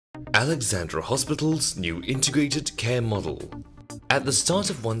Alexandra Hospital's new integrated care model. At the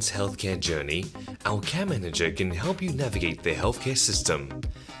start of one's healthcare journey, our care manager can help you navigate the healthcare system.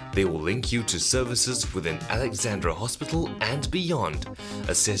 They will link you to services within Alexandra Hospital and beyond,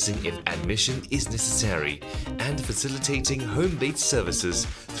 assessing if admission is necessary and facilitating home-based services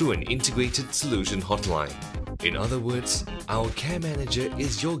through an integrated solution hotline. In other words, our care manager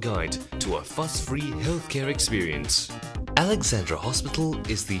is your guide to a fuss-free healthcare experience. Alexandra Hospital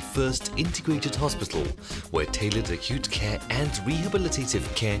is the first integrated hospital where tailored acute care and rehabilitative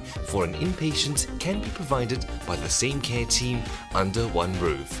care for an inpatient can be provided by the same care team under one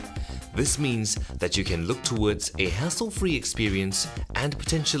roof. This means that you can look towards a hassle-free experience and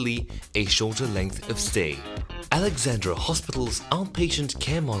potentially a shorter length of stay. Alexandra Hospital's outpatient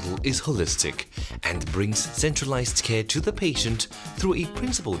care model is holistic and brings centralized care to the patient through a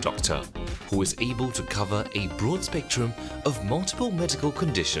principal doctor who is able to cover a broad spectrum of multiple medical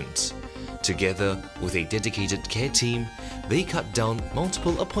conditions. Together with a dedicated care team, they cut down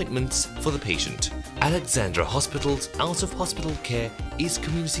multiple appointments for the patient. Alexandra Hospital's out-of-hospital care is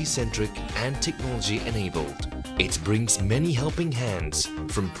community-centric and technology-enabled. It brings many helping hands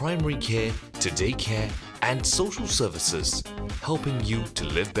from primary care to daycare and social services, helping you to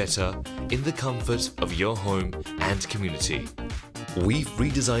live better in the comfort of your home and community. We've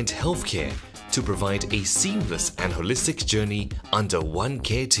redesigned healthcare to provide a seamless and holistic journey under one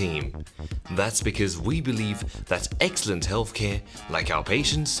care team. That's because we believe that excellent healthcare, like our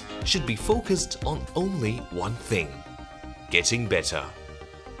patients, should be focused on only one thing: getting better.